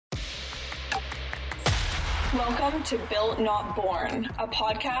Welcome to Built Not Born, a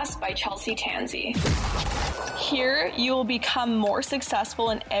podcast by Chelsea Tansy. Here, you will become more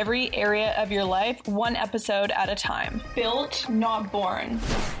successful in every area of your life, one episode at a time. Built Not Born,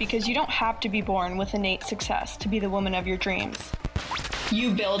 because you don't have to be born with innate success to be the woman of your dreams.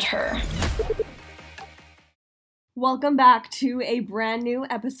 You build her. Welcome back to a brand new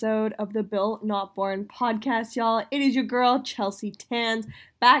episode of the Built Not Born podcast, y'all. It is your girl, Chelsea Tans,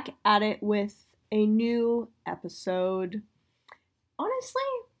 back at it with a new episode. Honestly,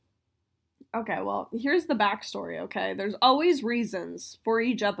 okay, well, here's the backstory, okay? There's always reasons for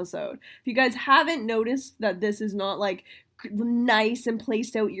each episode. If you guys haven't noticed that this is not like nice and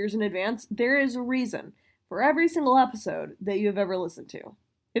placed out years in advance, there is a reason for every single episode that you've ever listened to,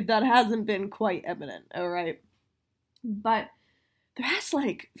 if that hasn't been quite evident, all right? But the past,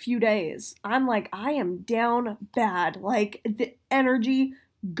 few days, I am down bad. The energy,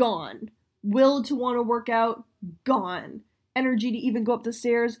 gone. Will to want to work out, gone. Energy to even go up the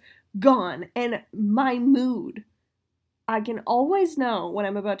stairs, gone. And my mood, I can always know when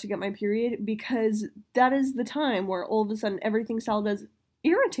I'm about to get my period because that is the time where all of a sudden everything Sal does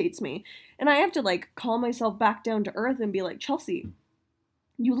irritates me. And I have to calm myself back down to earth and be like, Chelsea,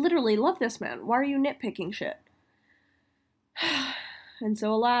 you literally love this man. Why are you nitpicking shit? And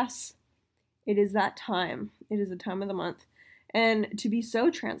so alas, it is that time. It is the time of the month. And to be so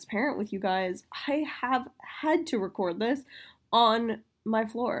transparent with you guys, I have had to record this on my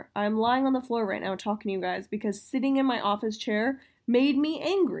floor. I'm lying on the floor right now talking to you guys because sitting in my office chair made me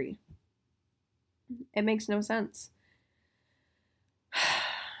angry. It makes no sense.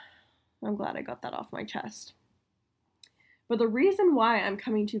 I'm glad I got that off my chest. But the reason why I'm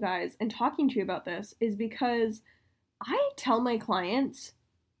coming to you guys and talking to you about this is because I tell my clients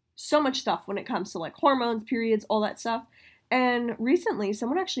so much stuff when it comes to hormones, periods, all that stuff. And recently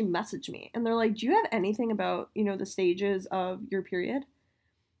someone actually messaged me and they're like, do you have anything about, the stages of your period?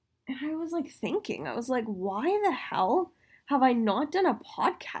 And I was thinking, why the hell have I not done a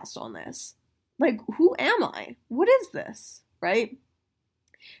podcast on this? Who am I? What is this? Right?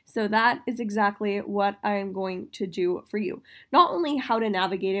 So that is exactly what I am going to do for you. Not only how to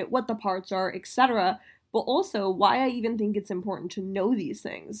navigate it, what the parts are, etc., but also why I even think it's important to know these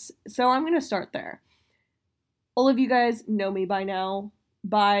things. So I'm going to start there. All of you guys know me by now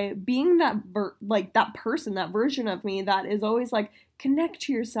by being that that person, that version of me that is always connect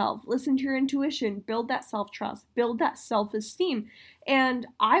to yourself, listen to your intuition, build that self-trust, build that self-esteem. And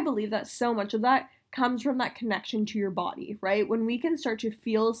I believe that so much of that comes from that connection to your body, right? When we can start to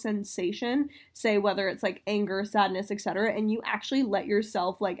feel sensation, say whether it's anger, sadness, etc., and you actually let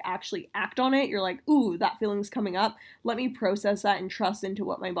yourself actually act on it, you're ooh, that feeling's coming up. Let me process that and trust into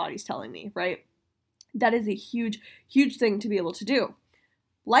what my body's telling me, right? That is a huge, huge thing to be able to do.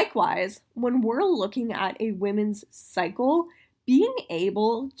 Likewise, when we're looking at a women's cycle, being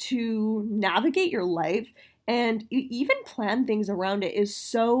able to navigate your life and even plan things around it is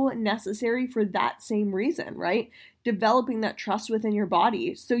so necessary for that same reason, right? Developing that trust within your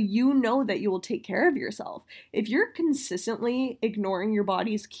body so you know that you will take care of yourself. If you're consistently ignoring your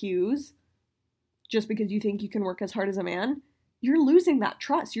body's cues just because you think you can work as hard as a man, you're losing that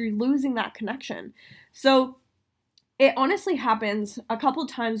trust. You're losing that connection. So it honestly happens a couple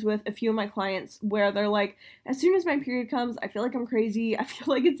times with a few of my clients where they're as soon as my period comes, I feel like I'm crazy. I feel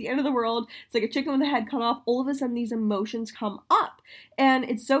like it's the end of the world. It's like a chicken with a head cut off. All of a sudden, these emotions come up. And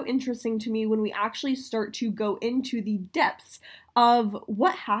it's so interesting to me when we actually start to go into the depths of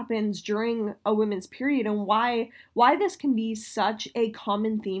what happens during a women's period and why this can be such a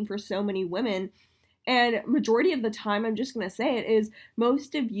common theme for so many women. And majority of the time, I'm just going to say it, is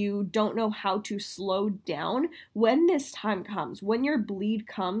most of you don't know how to slow down when this time comes. When your bleed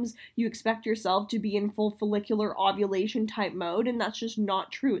comes, you expect yourself to be in full follicular ovulation type mode, and that's just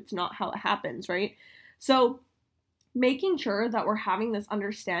not true. It's not how it happens, right? So making sure that we're having this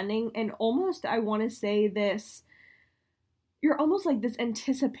understanding and almost, I want to say this, you're almost this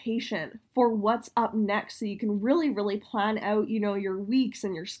anticipation for what's up next so you can really, really plan out, your weeks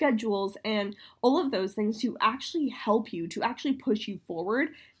and your schedules and all of those things to actually help you, to actually push you forward.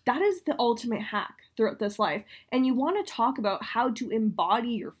 That is the ultimate hack throughout this life. And you want to talk about how to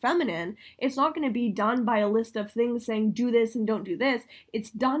embody your feminine. It's not going to be done by a list of things saying do this and don't do this.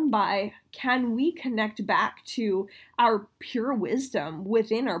 It's done by, can we connect back to our pure wisdom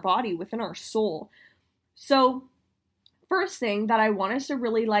within our body, within our soul? So first thing that I want us to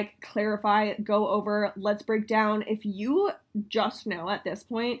really clarify, go over, let's break down. If you just know at this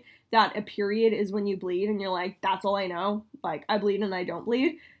point that a period is when you bleed and you're that's all I know, I bleed and I don't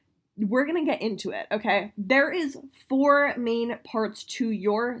bleed, we're going to get into it, okay? There is 4 main parts to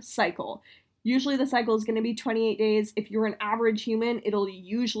your cycle. Usually the cycle is going to be 28 days. If you're an average human, it'll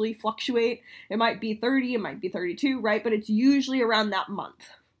usually fluctuate. It might be 30, it might be 32, right? But it's usually around that month.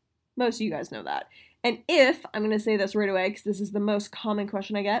 Most of you guys know that. And if, I'm going to say this right away because this is the most common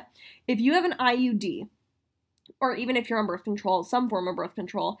question I get, if you have an IUD, or even if you're on birth control, some form of birth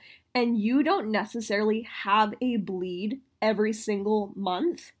control, and you don't necessarily have a bleed every single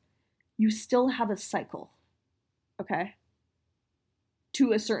month, you still have a cycle, okay?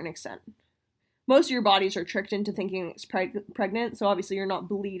 To a certain extent. Most of your bodies are tricked into thinking it's pregnant, so obviously you're not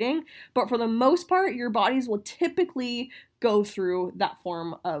bleeding, but for the most part, your bodies will typically go through that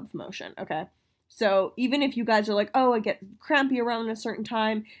form of motion, okay? So even if you guys are like, oh, I get crampy around a certain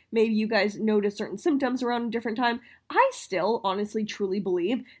time, maybe you guys notice certain symptoms around a different time, I still honestly truly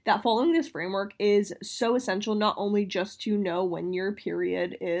believe that following this framework is so essential, not only just to know when your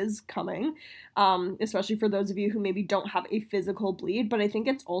period is coming, especially for those of you who maybe don't have a physical bleed, but I think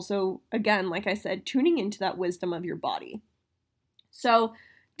it's also, again, like I said, tuning into that wisdom of your body. So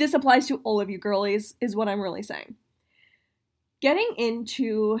this applies to all of you girlies, is what I'm really saying. Getting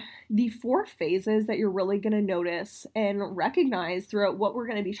into the 4 phases that you're really going to notice and recognize throughout what we're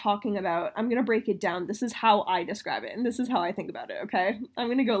going to be talking about, I'm going to break it down. This is how I describe it, and this is how I think about it, okay? I'm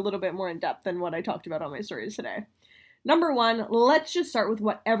going to go a little bit more in depth than what I talked about on my stories today. Number 1, let's just start with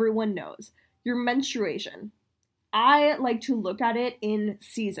what everyone knows, your menstruation. I like to look at it in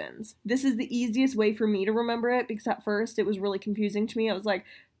seasons. This is the easiest way for me to remember it because at first it was really confusing to me. I was like,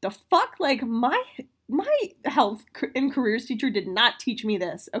 the fuck? Like, my health and careers teacher did not teach me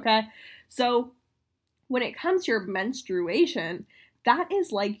this, okay? So when it comes to your menstruation, that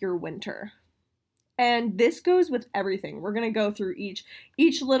is like your winter. And this goes with everything. We're going to go through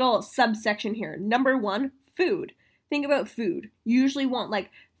each little subsection here. Number 1, food. Think about food. You usually want like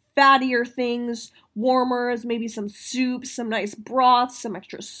fattier things, warmers, maybe some soups, some nice broths, some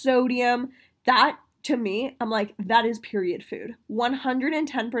extra sodium. That, to me, I'm like, that is period food.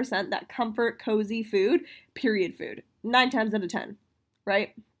 110% that comfort, cozy food, period food. 9 times out of 10,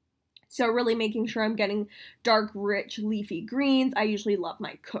 right? So really making sure I'm getting dark, rich, leafy greens. I usually love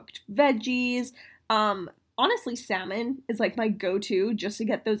my cooked veggies. Honestly, salmon is like my go-to just to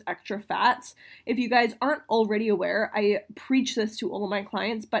get those extra fats. If you guys aren't already aware, I preach this to all of my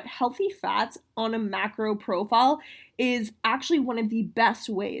clients, but healthy fats on a macro profile is actually one of the best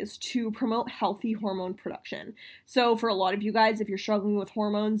ways to promote healthy hormone production. So for a lot of you guys, if you're struggling with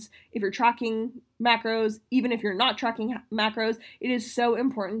hormones, if you're tracking macros, even if you're not tracking macros, it is so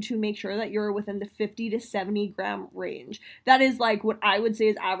important to make sure that you're within the 50 to 70 gram range. That is like what I would say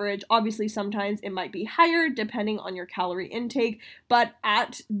is average. Obviously, sometimes it might be higher depending on your calorie intake, but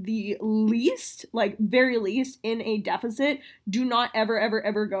at the least, like very least in a deficit, do not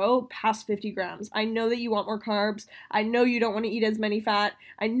ever go past 50 grams. I know that you want more carbs. I know you don't want to eat as many fat.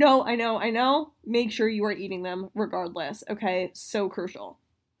 I know. Make sure you are eating them regardless, okay? So crucial.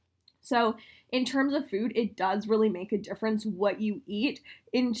 So in terms of food, it does really make a difference what you eat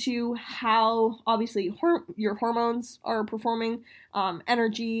into how, obviously, your hormones are performing,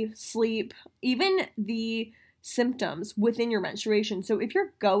 energy, sleep, even the symptoms within your menstruation. So if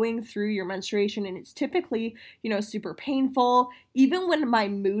you're going through your menstruation and it's typically, super painful, even when my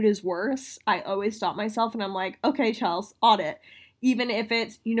mood is worse, I always stop myself and I'm like, okay, Chelsea, audit. Even if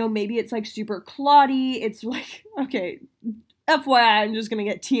it's, maybe it's like super clotty, it's like, okay, FYI, I'm just going to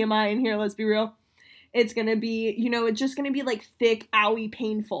get TMI in here, let's be real. It's going to be, it's just going to be like thick, owie,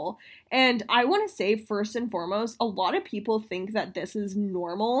 painful. And I want to say first and foremost, a lot of people think that this is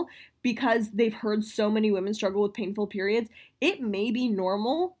normal because they've heard so many women struggle with painful periods. It may be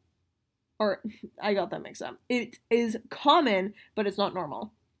normal, or I got that mixed up. It is common, but it's not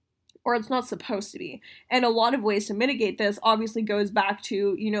normal. Or it's not supposed to be. And a lot of ways to mitigate this obviously goes back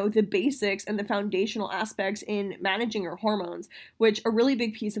to, the basics and the foundational aspects in managing your hormones, which a really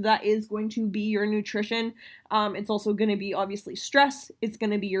big piece of that is going to be your nutrition. It's also going to be obviously stress. It's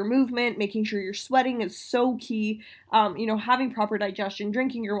going to be your movement, making sure you're sweating is so key. Having proper digestion,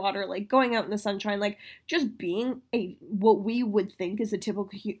 drinking your water, like going out in the sunshine, like just being what we would think is a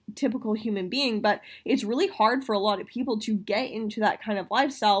typical human being. But it's really hard for a lot of people to get into that kind of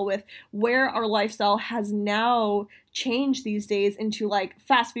lifestyle with where our lifestyle has now changed these days into like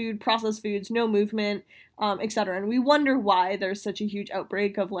fast food, processed foods, no movement, etc. And we wonder why there's such a huge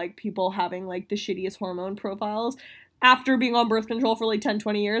outbreak of like people having like the shittiest hormone profiles after being on birth control for like 10,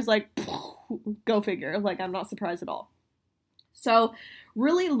 20 years. Like, go figure. Like, I'm not surprised at all. So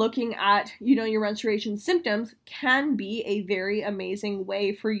really looking at, your menstruation symptoms can be a very amazing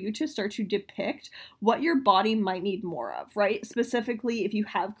way for you to start to depict what your body might need more of, right? Specifically, if you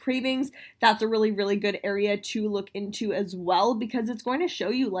have cravings, that's a really, really good area to look into as well, because it's going to show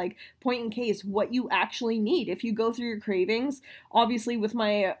you, like, point in case, what you actually need. If you go through your cravings, obviously with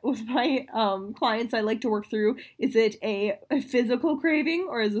my clients, I like to work through, is it a physical craving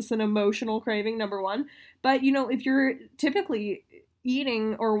or is this an emotional craving, number one? But, if you're typically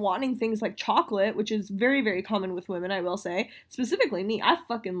eating or wanting things like chocolate, which is very, very common with women, I will say, specifically me, I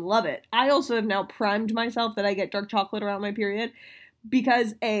fucking love it. I also have now primed myself that I get dark chocolate around my period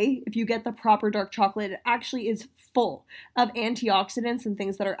because if you get the proper dark chocolate, it actually is full of antioxidants and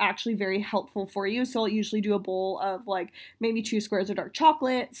things that are actually very helpful for you. So I'll usually do a bowl of like maybe 2 squares of dark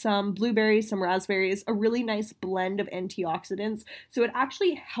chocolate, some blueberries, some raspberries, a really nice blend of antioxidants. So it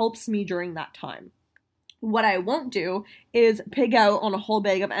actually helps me during that time. What I won't do is pig out on a whole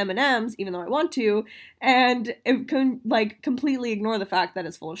bag of M&Ms, even though I want to, and it can completely ignore the fact that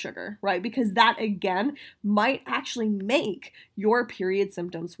it's full of sugar, right? Because that, again, might actually make your period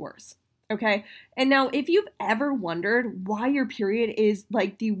symptoms worse, okay? And now, if you've ever wondered why your period is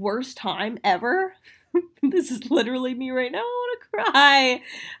like the worst time ever, this is literally me right now. I want to cry.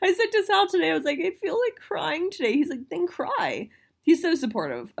 I said to Sal today, I was like, I feel like crying today. He's like, then cry. He's so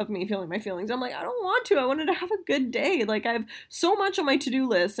supportive of me feeling my feelings. I'm like, I don't want to. I wanted to have a good day. Like, I have so much on my to-do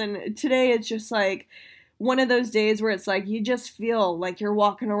list. And today it's just like one of those days where it's like you just feel like you're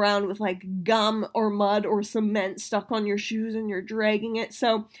walking around with like gum or mud or cement stuck on your shoes and you're dragging it.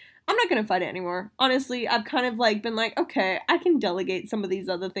 So I'm not going to fight it anymore. Honestly, I've kind of like been like, okay, I can delegate some of these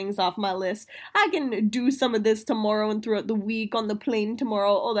other things off my list. I can do some of this tomorrow and throughout the week on the plane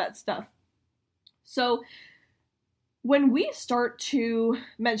tomorrow, all that stuff. So when we start to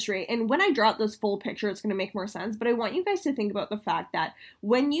menstruate, and when I draw out this full picture, it's going to make more sense, but I want you guys to think about the fact that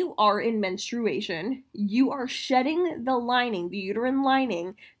when you are in menstruation, you are shedding the lining, the uterine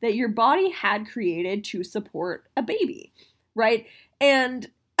lining that your body had created to support a baby, right?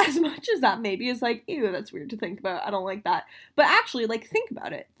 And as much as that maybe is like, ew, that's weird to think about, I don't like that. But actually, like, think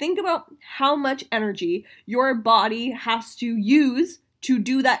about it. Think about how much energy your body has to use to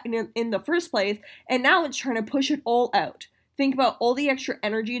do that in the first place, and now it's trying to push it all out. Think about all the extra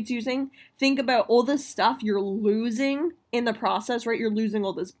energy it's using. Think about all the stuff you're losing in the process, right? You're losing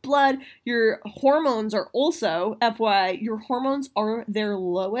all this blood. Your hormones are also, FYI, your hormones are their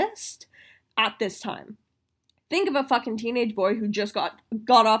lowest at this time. Think of a fucking teenage boy who just got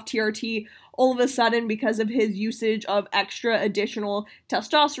off TRT all of a sudden because of his usage of extra additional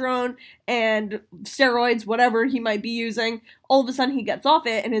testosterone and steroids, whatever he might be using. All of a sudden he gets off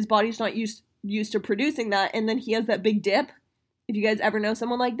it and his body's not used to producing that, and then he has that big dip. If you guys ever know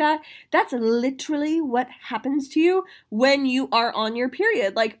someone like that, that's literally what happens to you when you are on your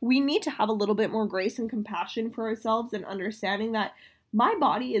period. Like, we need to have a little bit more grace and compassion for ourselves and understanding that my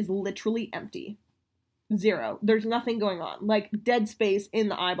body is literally empty. Zero. There's nothing going on. Like, dead space in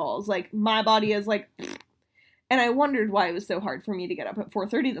the eyeballs. Like, my body is like, and I wondered why it was so hard for me to get up at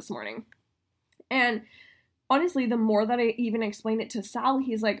 4:30 this morning. And honestly, the more that I even explained it to Sal,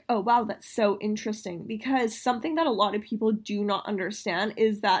 he's like, oh, wow, that's so interesting. Because something that a lot of people do not understand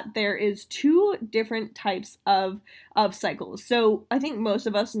is that there is 2 different types of cycles. So I think most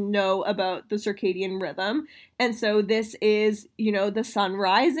of us know about the circadian rhythm. And so this is, the sun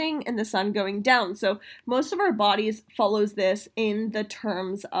rising and the sun going down. So most of our bodies follows this in the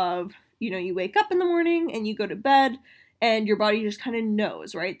terms of, you wake up in the morning and you go to bed and your body just kind of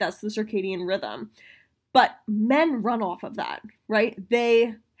knows, right? That's the circadian rhythm. But men run off of that, right?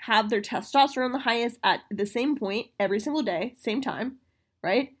 They have their testosterone the highest at the same point every single day, same time,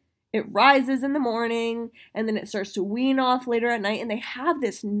 right? It rises in the morning and then it starts to wean off later at night, and they have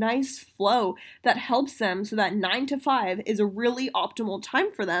this nice flow that helps them so that 9 to 5 is a really optimal time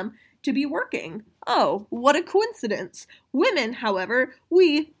for them to be working. Oh, what a coincidence. Women, however,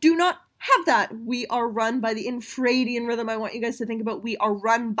 we do not have that. We are run by the infradian rhythm. I want you guys to think about, we are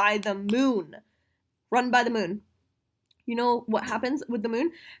run by the moon. Run by the moon. You know what happens with the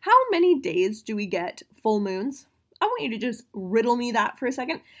moon? How many days do we get full moons? I want you to just riddle me that for a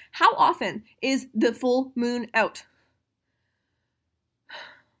second. How often is the full moon out?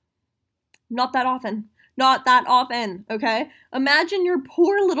 Not that often. Not that often, okay? Imagine your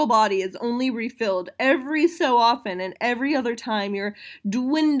poor little body is only refilled every so often, and every other time you're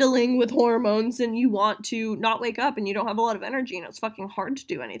dwindling with hormones and you want to not wake up and you don't have a lot of energy and it's fucking hard to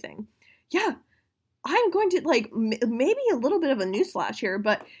do anything. Yeah. I'm going to, maybe a little bit of a newsflash here,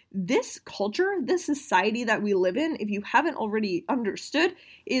 but this culture, this society that we live in, if you haven't already understood,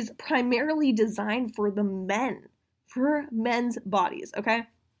 is primarily designed for the men, for men's bodies, okay?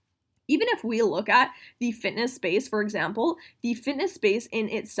 Even if we look at the fitness space, for example, the fitness space in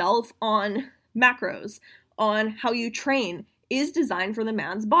itself on macros, on how you train, is designed for the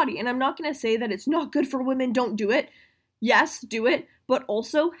man's body. And I'm not going to say that it's not good for women, don't do it. Yes, do it, but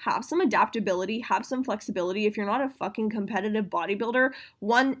also have some adaptability, have some flexibility. If you're not a fucking competitive bodybuilder,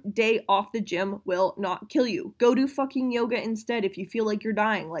 one day off the gym will not kill you. Go do fucking yoga instead if you feel like you're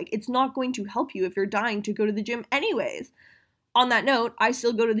dying. Like, it's not going to help you if you're dying to go to the gym anyways. On that note, I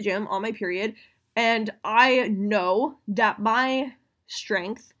still go to the gym on my period, and I know that my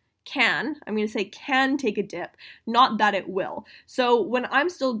strength can take a dip, not that it will. So when I'm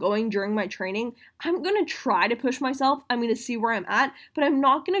still going during my training, I'm going to try to push myself. I'm going to see where I'm at, but I'm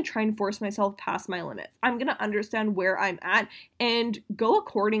not going to try and force myself past my limits. I'm going to understand where I'm at and go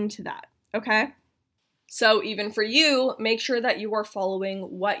according to that, okay? So even for you, make sure that you are following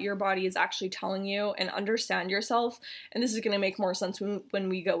what your body is actually telling you and understand yourself. And this is going to make more sense when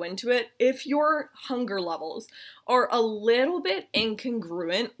we go into it. If your hunger levels are a little bit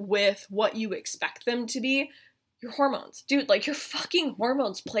incongruent with what you expect them to be, your hormones, dude, like your fucking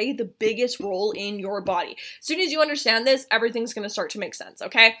hormones play the biggest role in your body. As soon as you understand this, everything's going to start to make sense,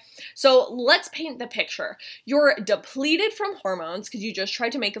 okay? So let's paint the picture. You're depleted from hormones because you just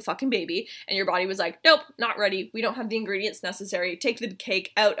tried to make a fucking baby and your body was like, nope, not ready. We don't have the ingredients necessary. Take the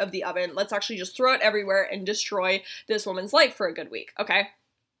cake out of the oven. Let's actually just throw it everywhere and destroy this woman's life for a good week, okay?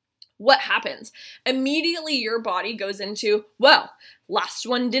 What happens? Immediately your body goes into, well, last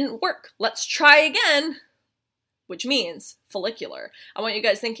one didn't work. Let's try again. Which means follicular. I want you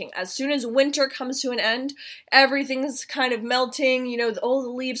guys thinking, as soon as winter comes to an end, everything's kind of melting, you know, all the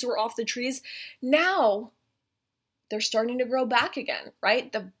leaves were off the trees. Now, they're starting to grow back again,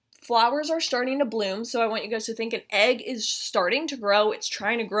 right? The flowers are starting to bloom, so I want you guys to think an egg is starting to grow, it's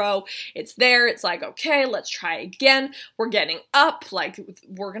trying to grow, it's there, it's like, okay, let's try again, we're getting up, like,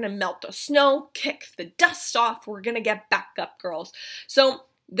 we're gonna melt the snow, kick the dust off, we're gonna get back up, girls. So,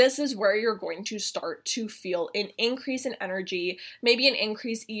 this is where you're going to start to feel an increase in energy, maybe an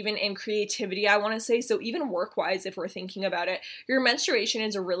increase even in creativity, I want to say. So even work-wise, if we're thinking about it, your menstruation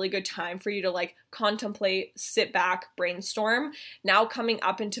is a really good time for you to like contemplate, sit back, brainstorm. Now coming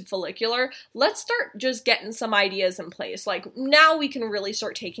up into follicular, let's start just getting some ideas in place. Like now we can really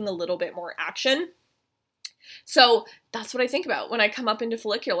start taking a little bit more action. So that's what I think about when I come up into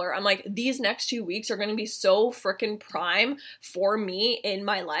follicular. I'm like, these next 2 weeks are going to be so freaking prime for me in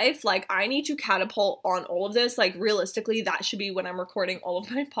my life. Like, I need to catapult on all of this. Like, realistically, that should be when I'm recording all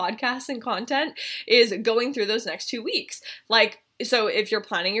of my podcasts and content, is going through those next 2 weeks. Like, so if you're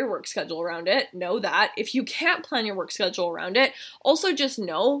planning your work schedule around it, know that. If you can't plan your work schedule around it, also just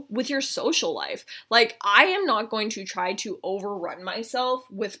know with your social life, like I am not going to try to overrun myself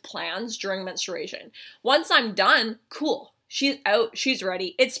with plans during menstruation. Once I'm done, cool. She's out, she's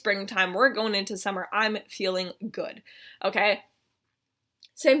ready. It's springtime. We're going into summer. I'm feeling good. Okay?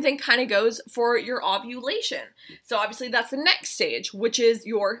 Same thing kind of goes for your ovulation. So obviously that's the next stage, which is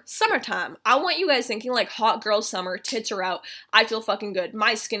your summertime. I want you guys thinking like hot girl summer, tits are out, I feel fucking good,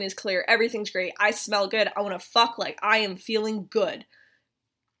 my skin is clear, everything's great, I smell good, I want to fuck, like I am feeling good.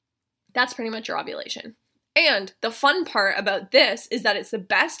 That's pretty much your ovulation. And the fun part about this is that it's the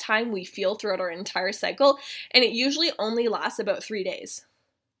best time we feel throughout our entire cycle, and it usually only lasts about 3 days.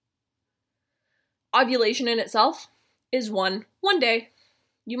 Ovulation in itself is one day.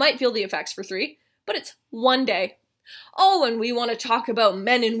 You might feel the effects for 3, but it's 1 day. Oh, and we want to talk about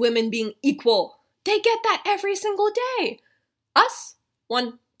men and women being equal. They get that every single day. Us,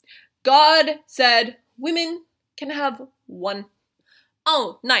 1. God said women can have 1.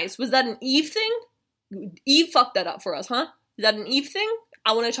 Oh, nice. Was that an Eve thing? Eve fucked that up for us, huh? Is that an Eve thing?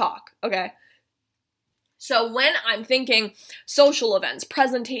 I want to talk. Okay. So when I'm thinking social events,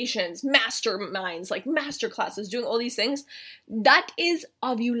 presentations, masterminds, like master classes, doing all these things, that is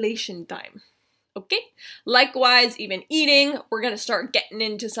ovulation time, okay? Likewise, even eating, we're gonna start getting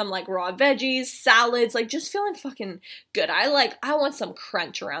into some like raw veggies, salads, like just feeling fucking good. I want some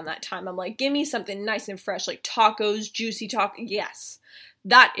crunch around that time. I'm like, give me something nice and fresh, like tacos, juicy taco. Yes,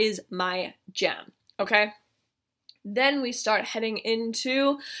 that is my jam, okay? Then we start heading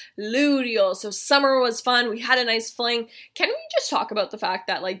into luteal. So summer was fun. We had a nice fling. Can we just talk about the fact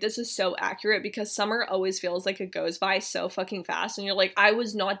that like this is so accurate, because summer always feels like it goes by so fucking fast and you're like, I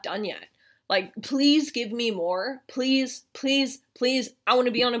was not done yet. Like, please give me more. Please, please, please. I want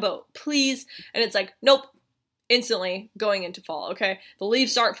to be on a boat. Please. And it's like, nope. Instantly going into fall, okay? The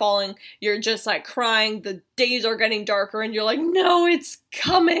leaves start falling. You're just like crying. The days are getting darker and you're like, no, it's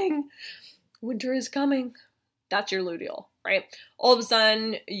coming. Winter is coming. That's your luteal. right? All of a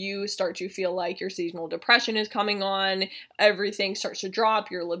sudden, you start to feel like your seasonal depression is coming on, everything starts to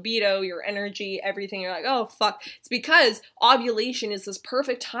drop, your libido, your energy, everything. You're like, oh, fuck. It's because ovulation is this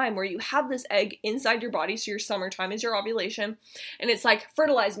perfect time where you have this egg inside your body, so your summertime is your ovulation, and it's like,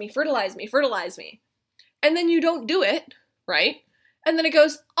 fertilize me, fertilize me, fertilize me. And then you don't do it, right? And then it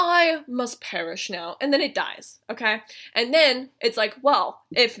goes, I must perish now. And then it dies, okay? And then it's like, well,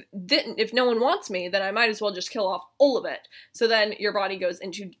 if no one wants me, then I might as well just kill off all of it. So then your body goes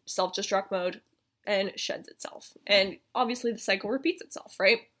into self-destruct mode and sheds itself. And obviously the cycle repeats itself,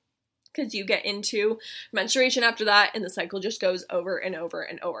 right? Because you get into menstruation after that, and the cycle just goes over and over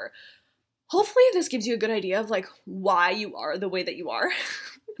and over. Hopefully this gives you a good idea of like why you are the way that you are.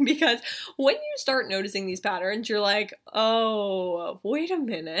 Because when you start noticing these patterns, you're like, oh, wait a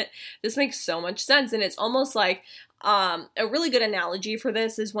minute. This makes so much sense. And it's almost like a really good analogy for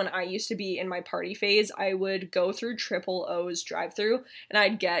this is when I used to be in my party phase, I would go through Triple O's drive-thru and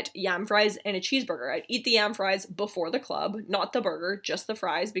I'd get yam fries and a cheeseburger. I'd eat the yam fries before the club, not the burger, just the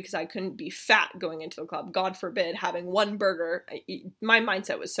fries, because I couldn't be fat going into the club. God forbid having one burger. My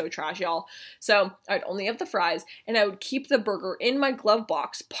mindset was so trash, y'all. So I'd only have the fries, and I would keep the burger in my glove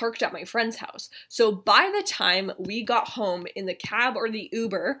box parked at my friend's house. So by the time we got home in the cab or the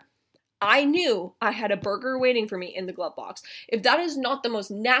Uber, I knew I had a burger waiting for me in the glove box. If that is not the most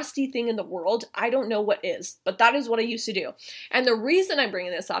nasty thing in the world, I don't know what is, but that is what I used to do. And the reason I'm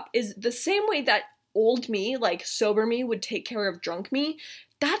bringing this up is the same way that old me, like sober me, would take care of drunk me.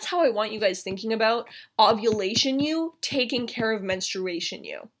 That's how I want you guys thinking about ovulation you taking care of menstruation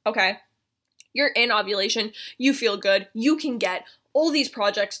you, okay? You're in ovulation, you feel good, you can get all these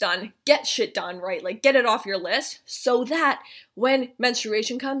projects done, get shit done, right? Like get it off your list so that when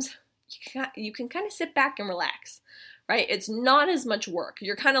menstruation comes, you can kind of sit back and relax, right? It's not as much work.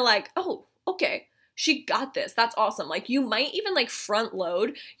 You're kind of like, oh, okay, she got this. That's awesome. Like you might even like front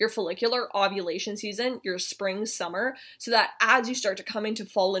load your follicular ovulation season, your spring, summer, so that as you start to come into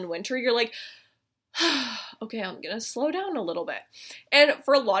fall and winter, you're like, okay, I'm going to slow down a little bit. And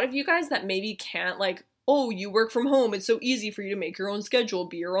for a lot of you guys that maybe can't like, oh, you work from home, it's so easy for you to make your own schedule,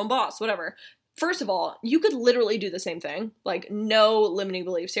 be your own boss, whatever. First of all, you could literally do the same thing, like no limiting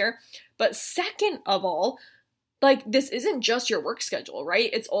beliefs here. But second of all, like this isn't just your work schedule, right?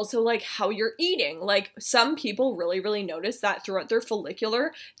 It's also like how you're eating. Like some people really notice that throughout their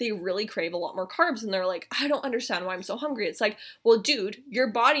follicular, they really crave a lot more carbs and they're like, I don't understand why I'm so hungry. It's like, well, dude, your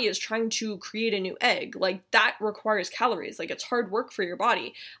body is trying to create a new egg. Like that requires calories. Like it's hard work for your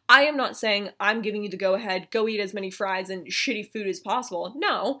body. I am not saying I'm giving you the go ahead, go eat as many fries and shitty food as possible.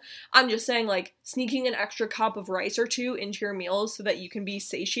 No, I'm just saying like sneaking an extra cup of rice or two into your meals so that you can be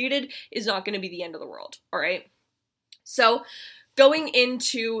satiated is not going to be the end of the world. All right. So going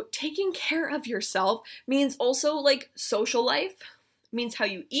into taking care of yourself means also like social life, means how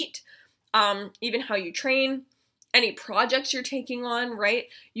you eat, even how you train, any projects you're taking on, right?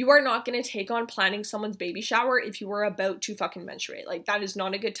 You are not going to take on planning someone's baby shower if you are about to fucking menstruate. Like that is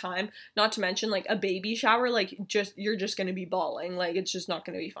not a good time. Not to mention like a baby shower, like you're just going to be bawling. Like it's just not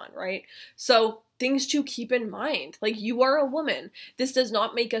going to be fun, right? So things to keep in mind, like you are a woman. This does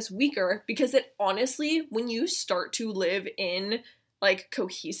not make us weaker because it honestly, when you start to live in like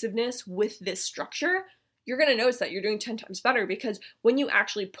cohesiveness with this structure, you're going to notice that you're doing 10 times better because when you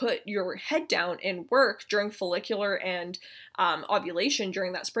actually put your head down and work during follicular and ovulation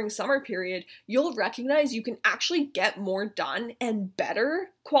during that spring summer period, you'll recognize you can actually get more done and better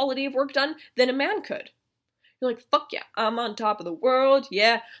quality of work done than a man could. You're like, fuck yeah, I'm on top of the world.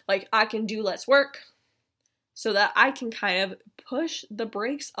 Yeah, like I can do less work so that I can kind of push the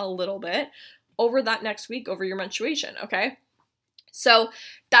brakes a little bit over that next week, over your menstruation, okay? So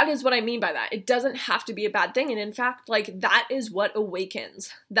that is what I mean by that. It doesn't have to be a bad thing. And in fact, like that is what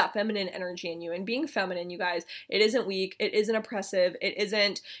awakens that feminine energy in you. And being feminine, you guys, it isn't weak. It isn't oppressive. It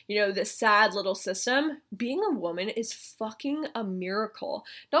isn't, this sad little system. Being a woman is fucking a miracle.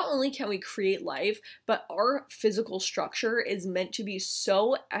 Not only can we create life, but our physical structure is meant to be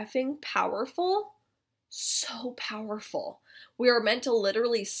so effing powerful. So powerful. We are meant to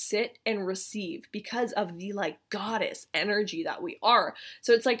literally sit and receive because of the like goddess energy that we are.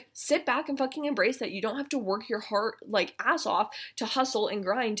 So it's like sit back and fucking embrace that you don't have to work your heart like ass off to hustle and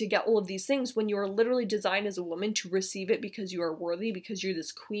grind to get all of these things when you are literally designed as a woman to receive it because you are worthy, because you're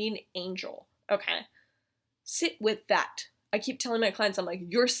this queen angel. Okay. Sit with that. I keep telling my clients, I'm like,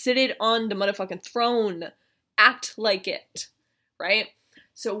 you're seated on the motherfucking throne. Act like it. Right?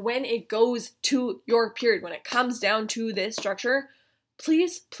 So when it goes to your period, when it comes down to this structure,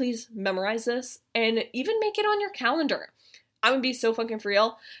 please memorize this and even make it on your calendar. I'm gonna be so fucking for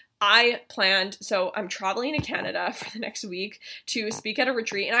real. So I'm traveling to Canada for the next week to speak at a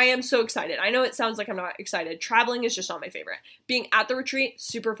retreat, and I am so excited. I know it sounds like I'm not excited. Traveling is just not my favorite. Being at the retreat,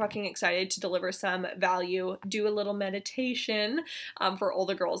 super fucking excited to deliver some value, do a little meditation for all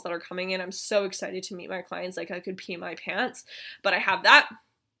the girls that are coming in. I'm so excited to meet my clients, like I could pee my pants, but I have that.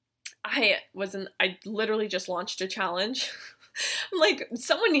 I literally just launched a challenge. I'm like,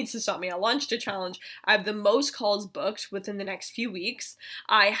 someone needs to stop me. I launched a challenge. I have the most calls booked within the next few weeks.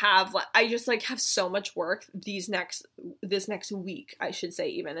 I just like have so much work this next week, I should say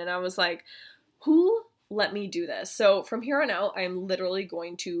even. And I was like, who let me do this? So from here on out, I'm literally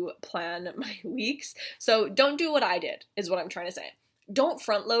going to plan my weeks. So don't do what I did, is what I'm trying to say. Don't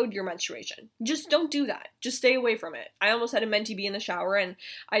front load your menstruation. Just don't do that. Just stay away from it. I almost had a mentee be in the shower, and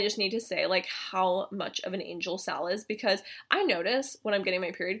I just need to say like how much of an angel Sal is, because I notice when I'm getting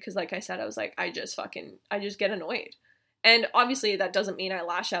my period, because like I said, I was like, I just get annoyed. And obviously that doesn't mean I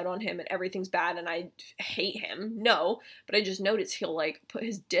lash out on him and everything's bad and I hate him. No, but I just notice he'll like put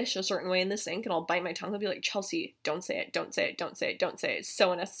his dish a certain way in the sink and I'll bite my tongue. I'll be like, Chelsea, don't say it, don't say it, don't say it, don't say it. It's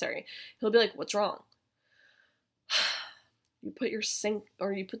so unnecessary. He'll be like, what's wrong? You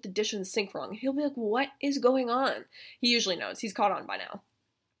put the dish in the sink wrong. He'll be like, what is going on? He usually knows. He's caught on by now.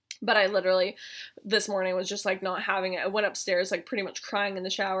 But I literally, this morning was just like not having it. I went upstairs like pretty much crying in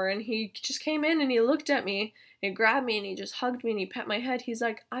the shower, and he just came in and he looked at me and grabbed me and he just hugged me and he pet my head. He's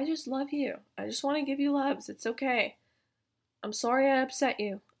like, I just love you. I just want to give you loves. It's okay. I'm sorry I upset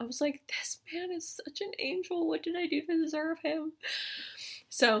you. I was like, this man is such an angel. What did I do to deserve him?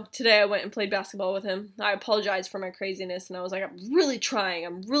 So today I went and played basketball with him. I apologized for my craziness, and I was like, I'm really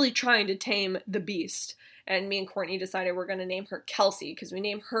trying to tame the beast. And me and Courtney decided we're going to name her Kelsey, because we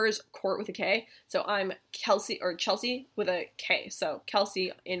named hers Court with a K. So I'm Chelsea with a K. So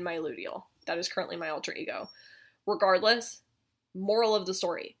Kelsey in my luteal. That is currently my alter ego. Regardless, moral of the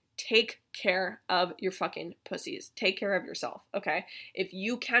story, take care of your fucking pussies. Take care of yourself, okay? If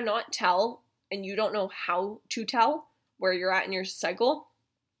you cannot tell and you don't know how to tell where you're at in your cycle,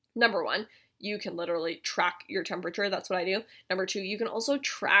 number one, you can literally track your temperature. That's what I do. Number two, you can also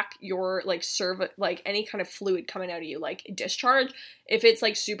track your any kind of fluid coming out of you, like discharge. If it's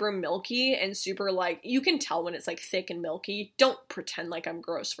like super milky and super like, you can tell when it's like thick and milky. Don't pretend like I'm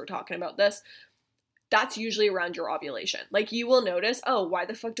gross for talking about this. That's usually around your ovulation. Like you will notice, oh, why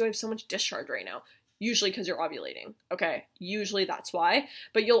the fuck do I have so much discharge right now? Usually because you're ovulating, okay? Usually that's why.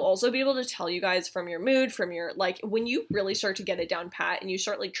 But you'll also be able to tell, you guys, from your mood, from your, like, when you really start to get it down pat and you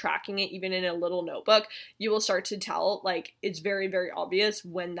start, like, tracking it even in a little notebook, you will start to tell, like, it's very, very obvious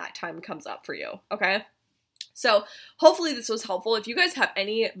when that time comes up for you, okay? So hopefully this was helpful. If you guys have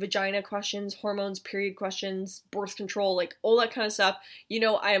any vagina questions, hormones, period questions, birth control, like all that kind of stuff, you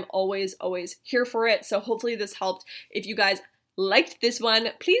know I am always, always here for it. So hopefully this helped. If you guys liked this one,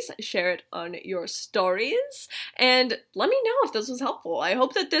 please share it on your stories and let me know if this was helpful. I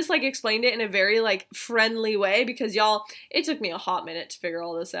hope that this like explained it in a very like friendly way, because y'all, it took me a hot minute to figure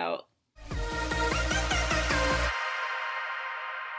all this out.